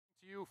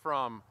you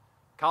from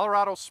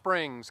Colorado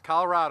Springs,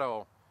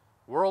 Colorado,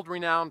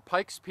 world-renowned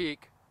Pikes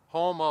Peak,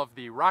 home of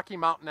the Rocky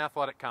Mountain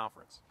Athletic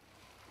Conference.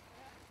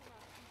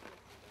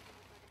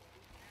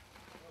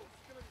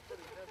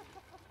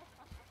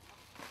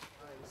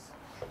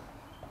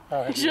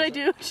 Should I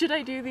do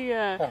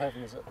the How heavy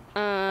is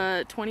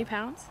it? 20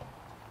 pounds?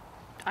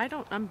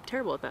 I'm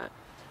terrible at that.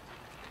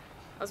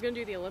 I was gonna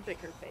do the Olympic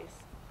her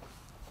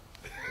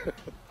face.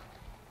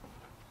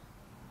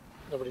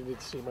 Nobody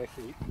needs to see my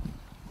feet.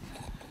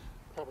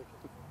 Probably.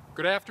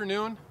 Good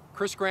afternoon.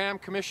 Chris Graham,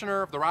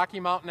 Commissioner of the Rocky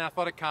Mountain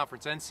Athletic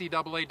Conference,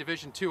 NCAA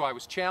Division II. I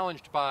was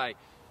challenged by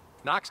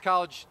Knox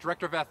College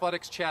Director of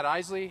Athletics Chad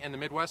Isley in the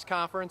Midwest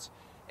Conference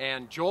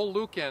and Joel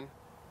Lukin,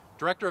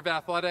 Director of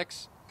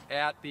Athletics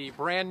at the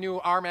brand new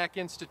RMAC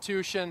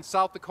institution,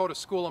 South Dakota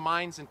School of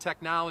Mines and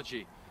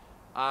Technology.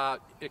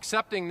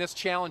 Accepting this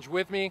challenge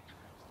with me,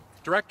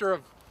 Director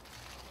of,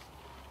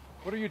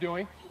 what are you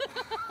doing?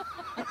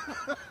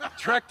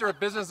 Director of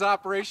Business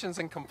Operations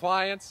and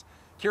Compliance,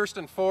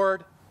 Kirsten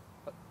Ford,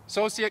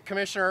 Associate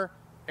Commissioner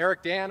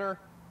Eric Danner,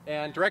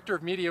 and Director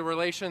of Media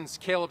Relations,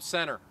 Caleb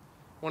Center.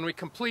 When we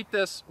complete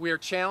this, we are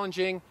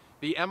challenging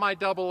the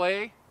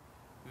MIAA,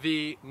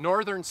 the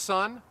Northern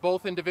Sun,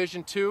 both in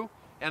Division II,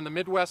 and the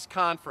Midwest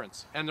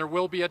Conference, and there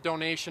will be a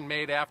donation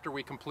made after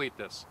we complete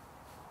this.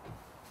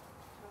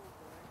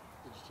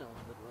 Did you challenge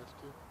Midwest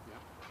too? Yeah.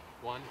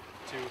 1,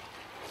 2,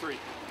 3.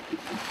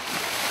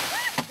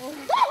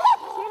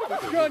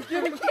 John,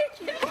 get him!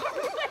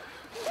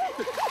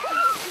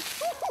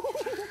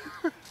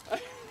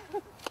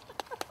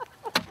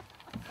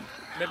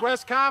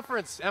 Midwest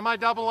Conference,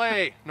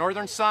 MIAA,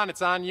 Northern Sun,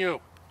 it's on you.